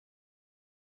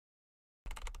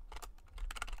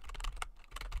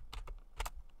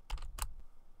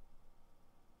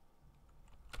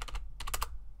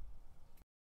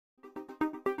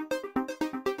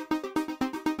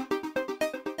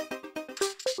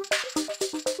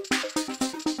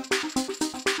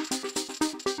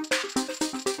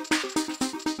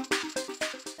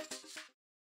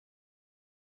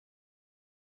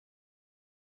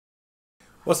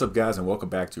What's up guys, and welcome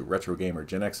back to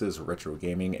RetrogamerGenX's Retro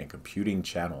Gaming and Computing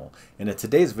channel. And in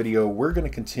today's video we're going to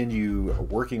continue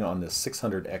working on this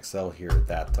 600XL here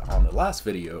that on the last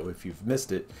video, if you've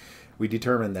missed it, we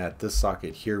determined that this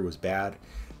socket here was bad.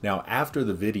 Now after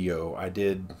the video I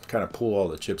did kind of pull all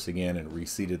the chips again and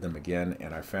reseated them again,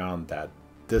 and I found that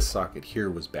this socket here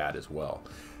was bad as well.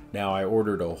 Now I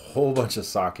ordered a whole bunch of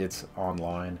sockets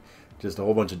online, just a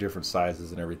whole bunch of different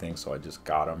sizes and everything, so I just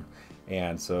got them.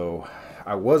 And so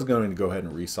I was going to go ahead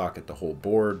and resocket the whole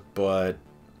board, but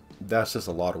that's just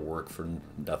a lot of work for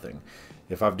nothing.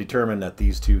 If I've determined that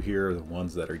these two here are the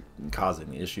ones that are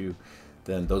causing the issue,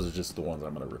 then those are just the ones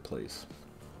I'm going to replace.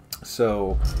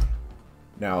 So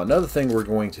now another thing we're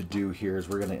going to do here is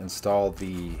we're going to install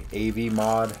the AV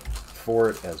mod for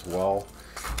it as well,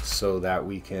 so that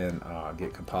we can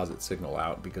get composite signal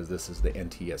out, because this is the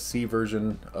NTSC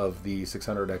version of the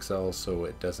 600XL, so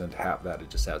it doesn't have that, it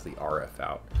just has the RF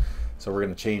out. So we're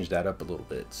going to change that up a little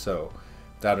bit. So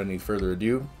without any further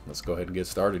ado, let's go ahead and get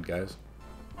started, guys.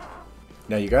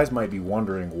 Now you guys might be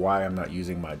wondering why I'm not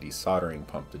using my desoldering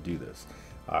pump to do this,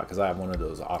 because I have one of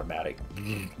those automatic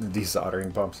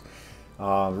desoldering pumps.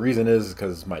 The reason is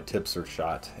because my tips are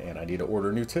shot and I need to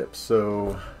order new tips.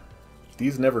 So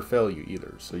these never fail you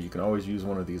either, so you can always use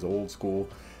one of these old school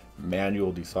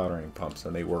manual desoldering pumps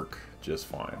and they work just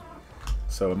fine.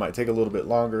 So it might take a little bit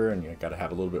longer and you got to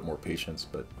have a little bit more patience,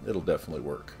 but it'll definitely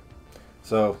work.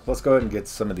 So let's go ahead and get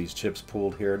some of these chips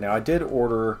pulled here. Now I did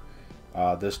order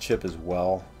this chip as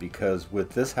well, because with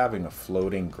this having a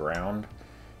floating ground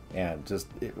and just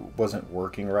it wasn't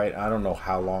working right. I don't know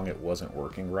how long it wasn't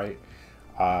working right.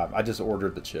 I just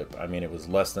ordered the chip. I mean, it was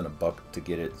less than $1 to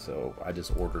get it, so I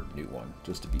just ordered a new one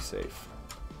just to be safe.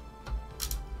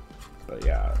 But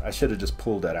yeah, I should have just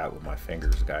pulled that out with my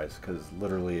fingers, guys, because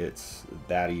literally it's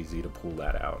that easy to pull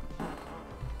that out.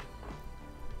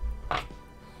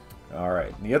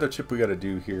 Alright, the other chip we got to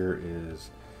do here is,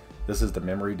 this is the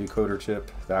memory decoder chip.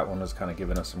 That one is kind of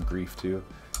giving us some grief too.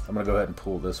 I'm going to go ahead and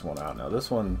pull this one out. Now this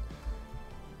one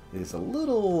is a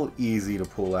little easy to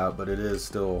pull out, but it is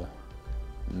still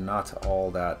not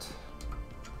all that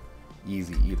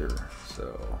easy either,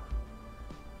 so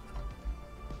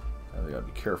I gotta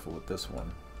be careful with this one.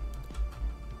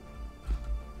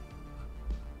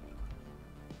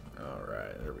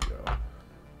 Alright, there we go.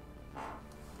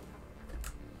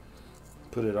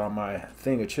 Put it on my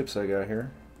thing of chips I got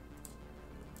here.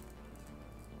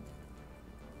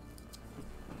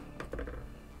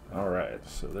 Alright,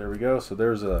 so there we go. So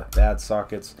there's bad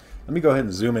sockets. Let me go ahead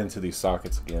and zoom into these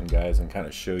sockets again, guys, and kind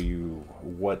of show you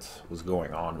what was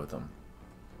going on with them.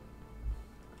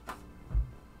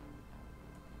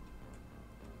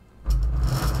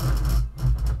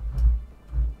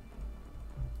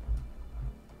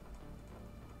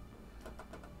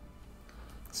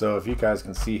 So if you guys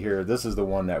can see here, this is the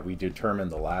one that we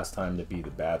determined the last time to be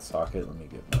the bad socket. Let me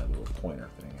get my little pointer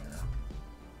thing here.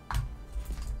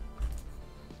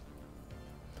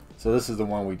 So this is the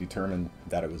one we determined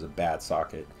that it was a bad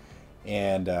socket,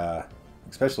 and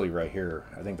especially right here,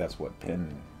 I think that's what,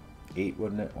 pin 8,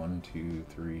 wasn't it? 1, 2,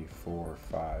 3, 4,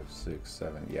 5, 6,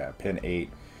 7, yeah, pin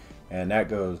 8, and that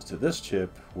goes to this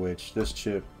chip, which this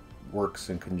chip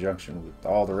works in conjunction with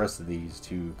all the rest of these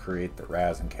to create the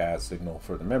RAS and CAS signal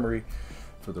for the memory,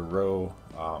 for the row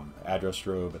address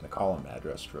strobe and the column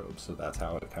address strobe. So that's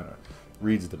how it kind of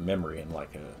reads the memory in like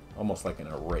almost like an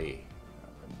array.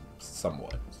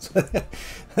 Somewhat.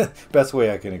 Best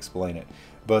way I can explain it.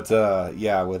 But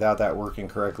yeah, without that working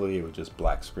correctly, it would just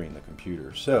black screen the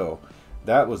computer. So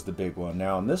that was the big one.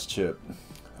 Now on this chip,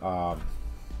 let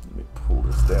me pull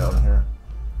this down here.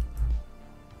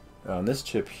 On this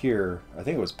chip here, I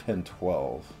think it was pin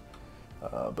 12,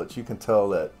 but you can tell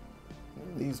that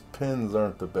these pins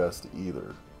aren't the best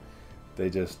either.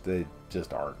 They just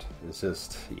aren't. It's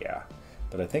just, yeah.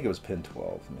 But I think it was pin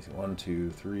 12. Let me see. 1, 2,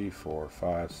 3, 4,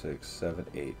 5, 6, 7,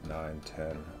 8, 9,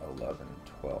 10, 11,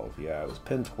 12. Yeah, it was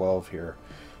pin 12 here.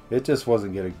 It just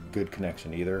wasn't getting a good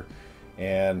connection either.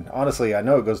 And honestly, I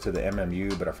know it goes to the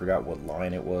MMU, but I forgot what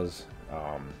line it was.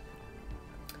 I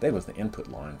think it was the input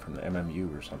line from the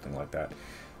MMU or something like that.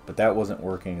 But that wasn't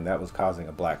working, and that was causing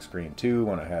a black screen too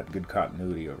when I had good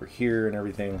continuity over here and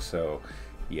everything. So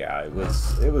yeah, it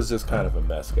was just kind of a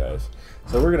mess, guys.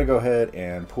 So we're gonna go ahead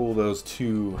and pull those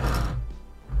two.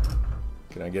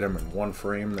 Can I get them in one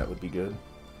frame? That would be good.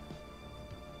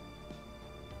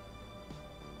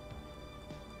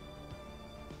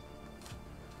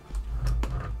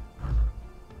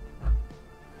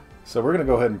 So we're gonna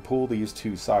go ahead and pull these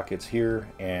two sockets here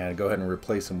and go ahead and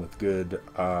replace them with good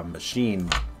machine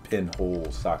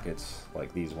pinhole sockets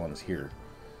like these ones here.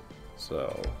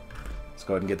 So let's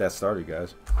go ahead and get that started,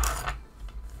 guys.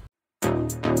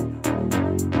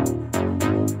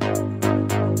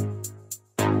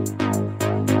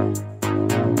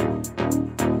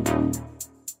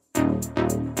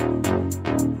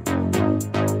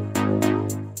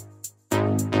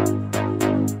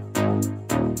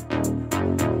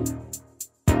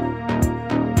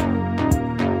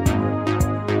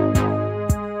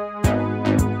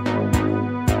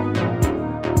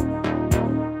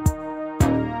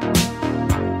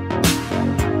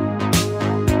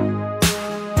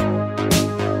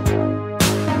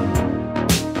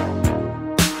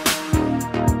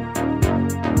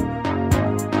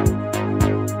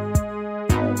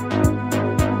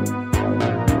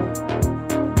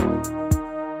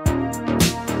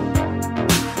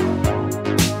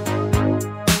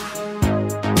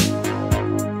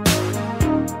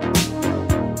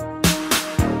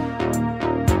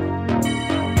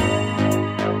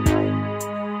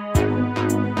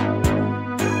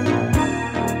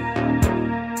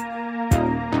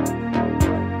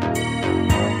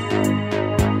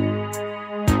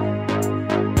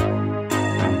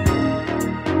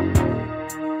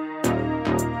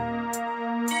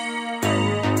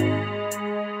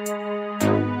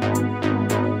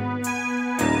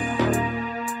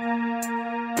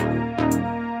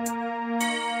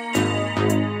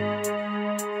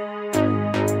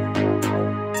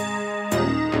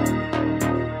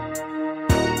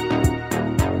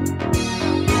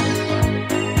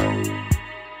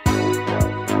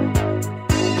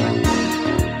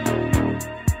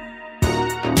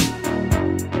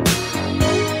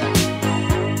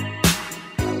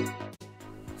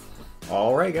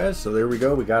 Alright guys, so there we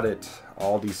go. We got it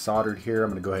all desoldered here. I'm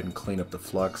going to go ahead and clean up the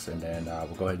flux, and then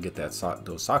we'll go ahead and get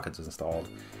those sockets installed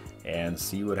and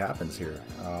see what happens here.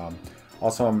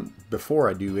 Also, before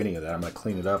I do any of that, I'm going to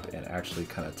clean it up and actually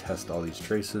kind of test all these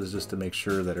traces just to make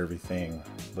sure that everything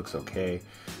looks okay.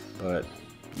 But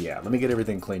yeah, let me get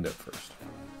everything cleaned up first.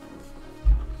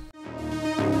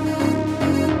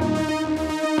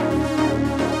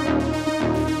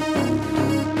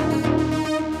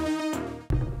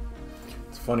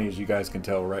 Funny, as you guys can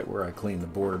tell right where I cleaned the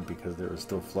board, because there was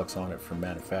still flux on it from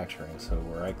manufacturing, so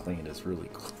where I cleaned is really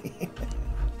clean.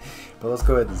 But let's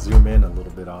go ahead and zoom in a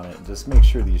little bit on it and just make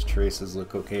sure these traces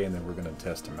look okay, and then we're going to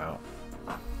test them out.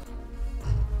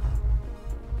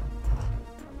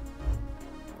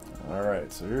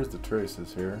 Alright, so here's the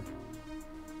traces here,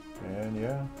 and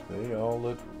yeah, they all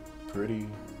look pretty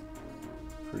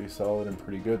solid and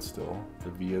pretty good still.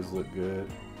 The vias look good.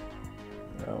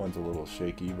 That one's a little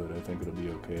shaky, but I think it'll be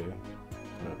okay.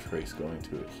 No trace going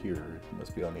to it here. It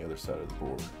must be on the other side of the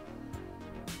board.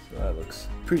 So that looks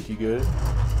pretty good.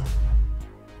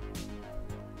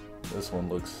 This one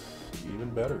looks even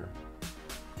better.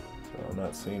 So I'm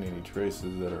not seeing any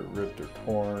traces that are ripped or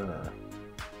torn, or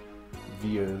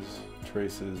vias,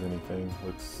 traces, anything.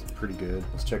 Looks pretty good.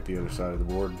 Let's check the other side of the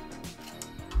board.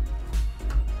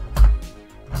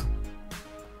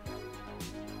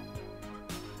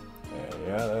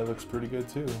 Yeah, that looks pretty good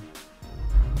too.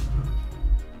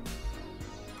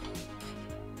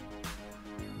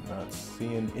 Not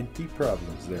seeing any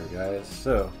problems there, guys.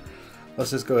 So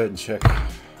let's just go ahead and check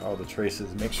all the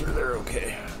traces, make sure they're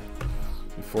okay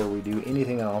before we do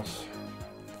anything else.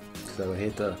 So I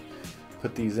hate to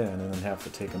put these in and then have to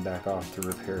take them back off to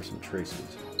repair some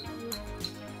traces.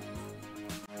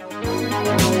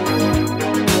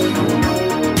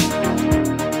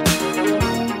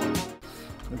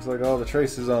 Looks like all the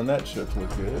traces on that should look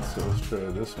good, so let's try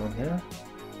this one here.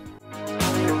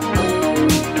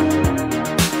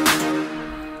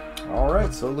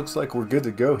 Alright, so it looks like we're good to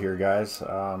go here, guys.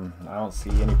 I don't see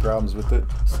any problems with it,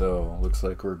 so looks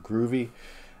like we're groovy.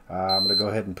 I'm going to go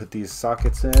ahead and put these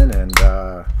sockets in, and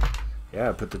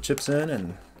yeah, put the chips in,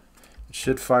 and it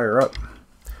should fire up.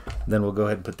 Then we'll go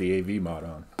ahead and put the AV mod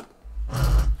on.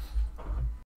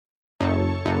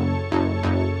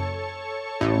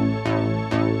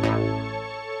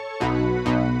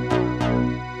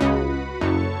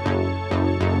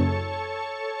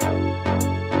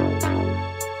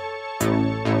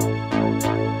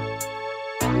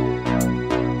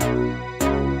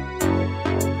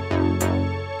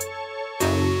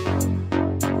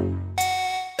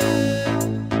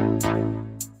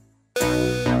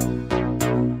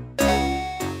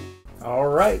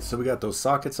 Alright, so we got those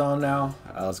sockets on now.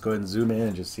 Let's go ahead and zoom in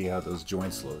and just see how those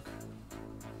joints look.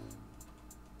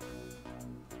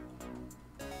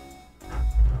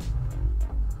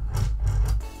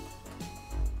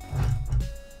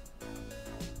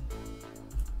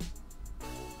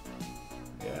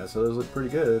 Yeah, so those look pretty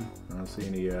good. I don't see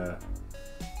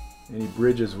any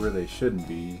bridges where they shouldn't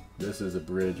be. This is a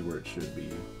bridge where it should be.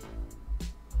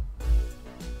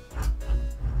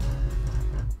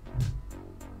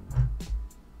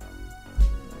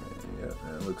 Yep,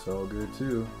 that looks all good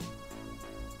too.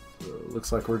 So it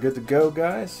looks like we're good to go,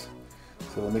 guys.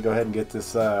 So let me go ahead and get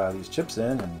this these chips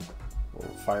in, and we'll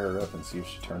fire her up and see if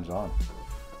she turns on.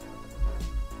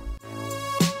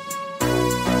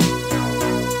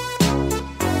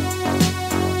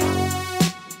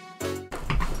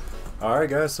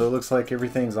 Alright guys, so it looks like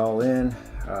everything's all in.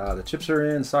 The chips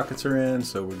are in, sockets are in,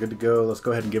 so we're good to go. Let's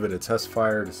go ahead and give it a test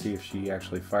fire to see if she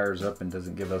actually fires up and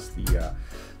doesn't give us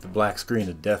the black screen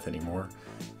of death anymore.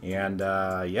 And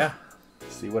yeah,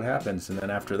 see what happens. And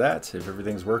then after that, if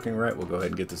everything's working right, we'll go ahead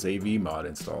and get this AV mod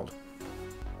installed.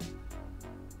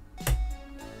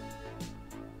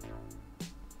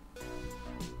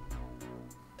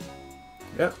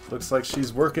 Yep, looks like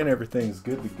she's working. Everything's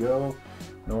good to go.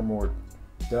 No more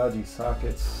dodgy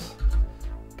sockets.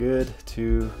 Good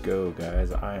to go,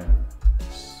 guys. I am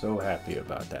so happy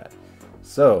about that.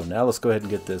 So now let's go ahead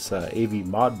and get this AV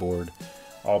mod board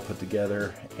all put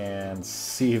together and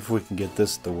see if we can get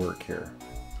this to work here.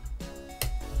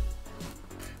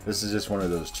 This is just one of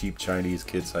those cheap Chinese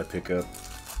kits I pick up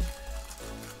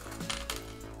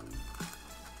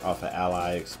off of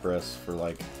AliExpress for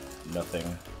like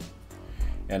nothing.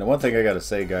 And one thing I gotta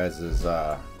say, guys, is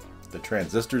the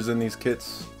transistors in these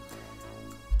kits,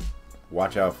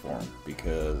 watch out for them,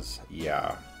 because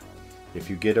yeah, if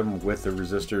you get them with the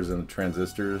resistors and the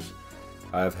transistors,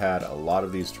 I've had a lot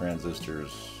of these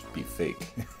transistors be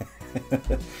fake.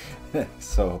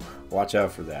 So watch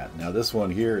out for that. Now this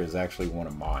one here is actually one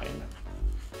of mine.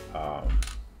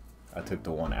 I took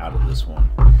the one out of this one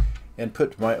and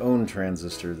put my own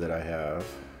transistor that I have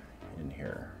in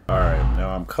here. Alright, now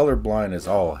I'm colorblind as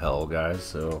all hell, guys,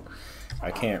 so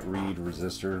I can't read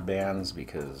resistor bands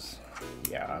because,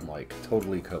 yeah, I'm like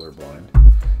totally colorblind.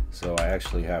 So I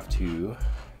actually have to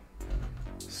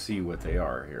see what they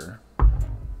are here.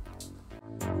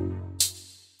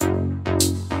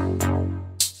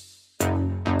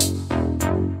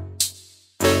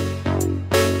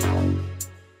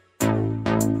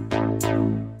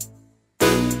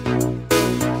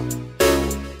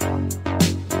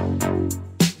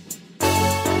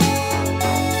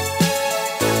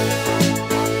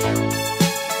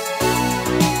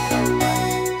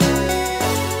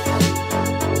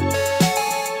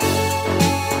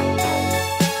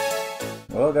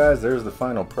 Well guys, there's the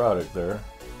final product there.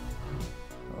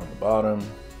 On the bottom,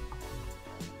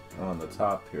 on the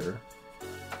top here.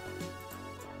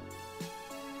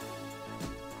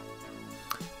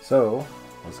 So,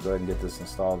 let's go ahead and get this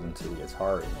installed into the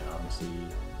Atari now and see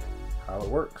how it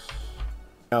works.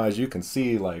 Now as you can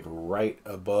see, like right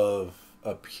above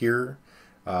up here,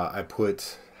 I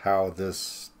put how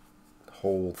this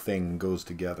whole thing goes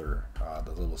together,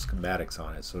 the little schematics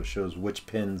on it, so it shows which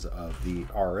pins of the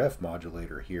RF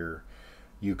modulator here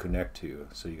you connect to.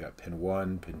 So you got pin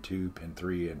 1, pin 2, pin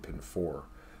 3, and pin 4,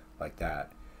 like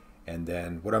that. And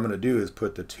then what I'm going to do is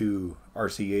put the 2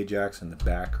 RCA jacks in the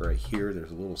back right here.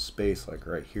 There's a little space like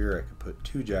right here. I could put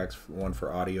 2 jacks, one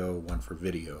for audio, one for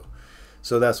video.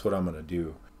 So that's what I'm going to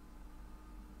do.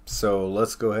 So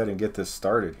let's go ahead and get this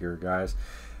started here, guys.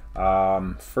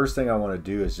 First thing I want to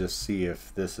do is just see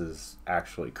if this is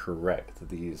actually correct,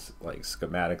 these like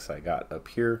schematics I got up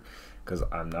here, because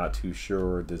I'm not too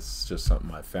sure. This is just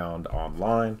something I found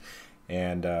online,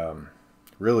 and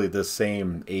really this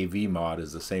same AV mod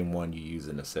is the same one you use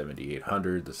in the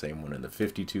 7800, the same one in the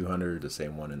 5200, the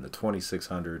same one in the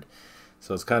 2600.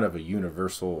 So it's kind of a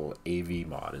universal AV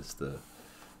mod. It's the,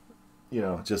 you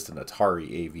know, just an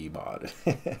Atari AV mod.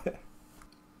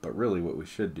 But really what we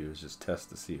should do is just test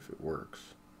to see if it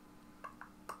works.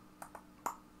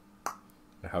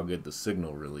 And how good the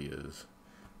signal really is.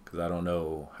 Because I don't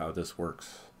know how this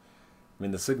works. I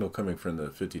mean, the signal coming from the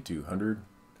 5200,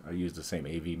 I used the same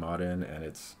AV mod in, and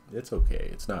it's okay.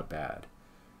 It's not bad.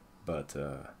 But,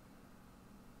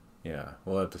 yeah,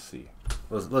 we'll have to see.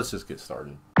 Let's just get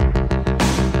started.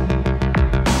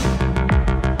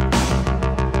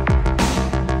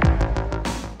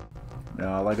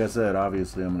 Now, like I said,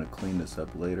 obviously I'm going to clean this up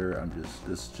later.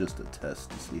 This is just a test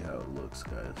to see how it looks,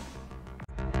 guys.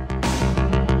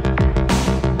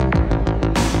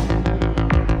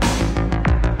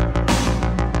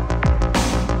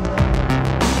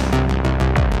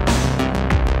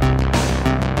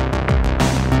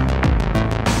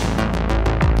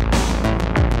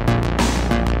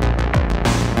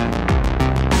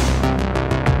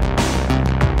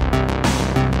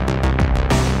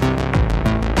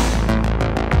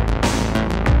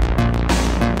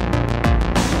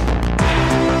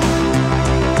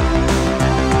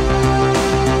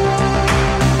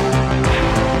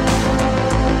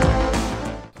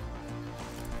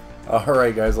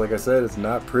 Alright guys, like I said, it's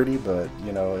not pretty, but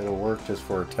you know, it'll work just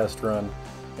for a test run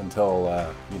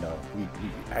until you know, we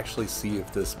actually see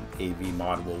if this AV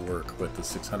mod will work with the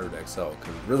 600XL,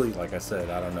 because really, like I said,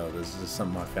 I don't know, this is just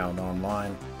something I found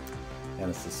online,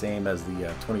 and it's the same as the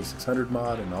 2600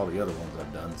 mod and all the other ones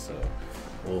I've done, so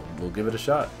we'll give it a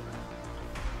shot.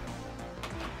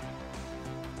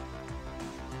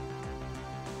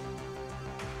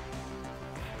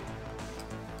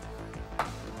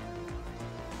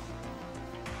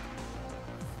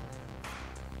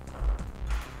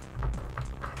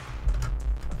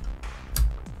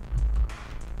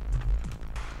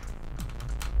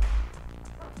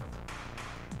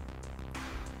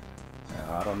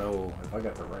 I don't know if I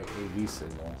got the right AV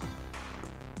signal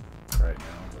right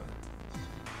now, but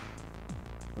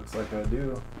looks like I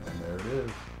do, and there it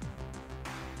is.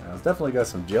 Now, it's definitely got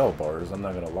some gel bars, I'm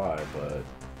not gonna lie, but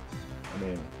I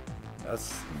mean,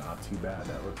 that's not too bad.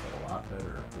 That looks a lot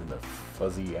better than the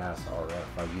fuzzy ass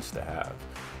RF I used to have.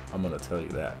 I'm gonna tell you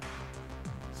that.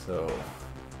 So,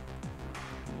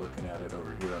 I'm looking at it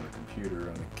over here on the computer,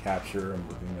 on the capture, I'm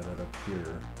looking at it up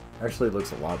here. Actually, it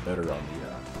looks a lot better on the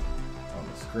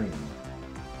screen,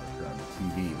 like on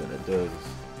the TV, than it does.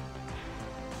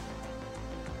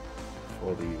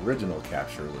 Well, the original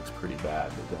capture looks pretty bad,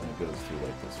 but then it goes through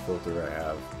like this filter I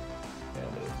have,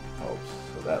 and it helps,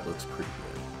 so that looks pretty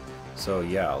good. So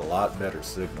yeah, a lot better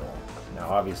signal. Now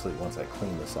obviously once I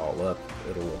clean this all up,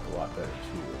 it'll look a lot better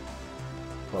too.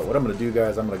 But what I'm going to do,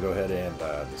 guys, I'm going to go ahead and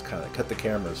just kind of cut the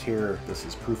cameras here. This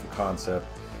is proof of concept.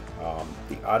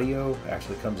 The audio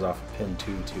actually comes off of pin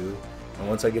 2 too. And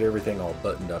once I get everything all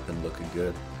buttoned up and looking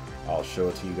good, I'll show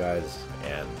it to you guys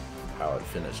and how it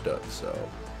finished up. So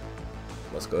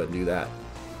let's go ahead and do that.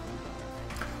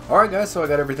 Alright guys, so I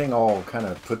got everything all kind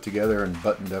of put together and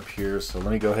buttoned up here. So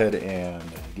let me go ahead and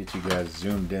get you guys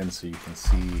zoomed in so you can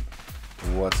see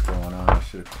what's going on. I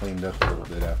should have cleaned up a little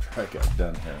bit after I got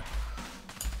done here.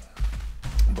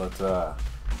 But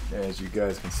as you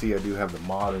guys can see, I do have the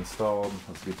mod installed.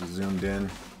 Let's get you zoomed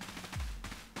in.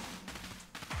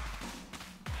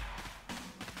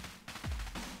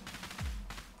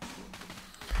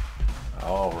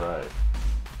 Alright,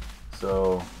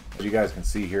 so as you guys can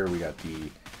see here, we got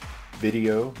the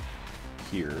video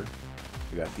here,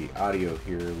 we got the audio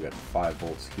here, we got the 5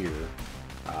 volts here.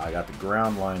 I got the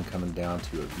ground line coming down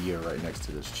to a via right next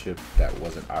to this chip that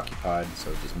wasn't occupied,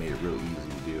 so it just made it real easy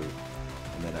to do.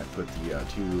 And then I put the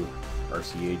 2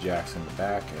 RCA jacks in the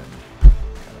back and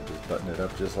kind of just button it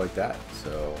up just like that.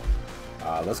 So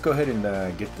let's go ahead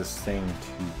and get this thing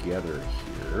together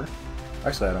here.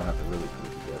 Actually, I don't have to really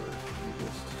put it together. Let me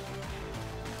just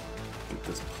get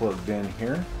this plugged in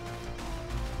here.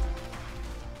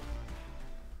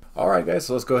 Alright guys,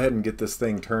 so let's go ahead and get this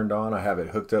thing turned on. I have it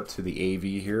hooked up to the AV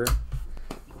here.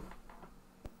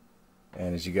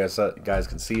 And as you guys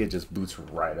can see, it just boots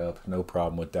right up. No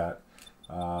problem with that.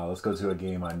 Let's go to a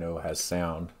game I know has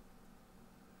sound,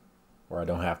 where I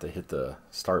don't have to hit the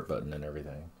start button and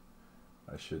everything,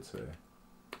 I should say.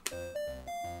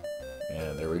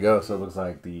 And there we go. So it looks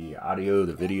like the audio,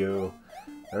 the video,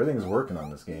 everything's working on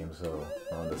this game, so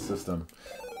on the system.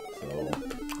 So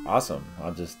awesome.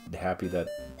 I'm just happy that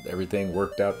everything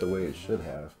worked out the way it should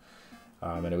have.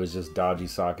 And it was just dodgy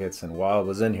sockets, and while I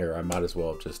was in here, I might as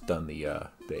well have just done the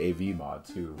AV mod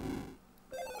too.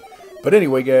 But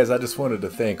anyway guys, I just wanted to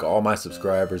thank all my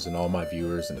subscribers and all my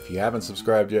viewers, and if you haven't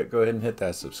subscribed yet, go ahead and hit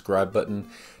that subscribe button.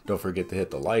 Don't forget to hit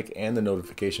the like and the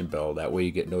notification bell. That way you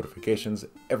get notifications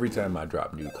every time I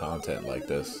drop new content like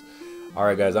this.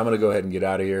 Alright guys, I'm going to go ahead and get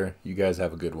out of here. You guys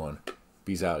have a good one.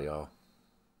 Peace out, y'all.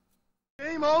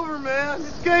 Game over, man.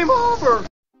 It's game over.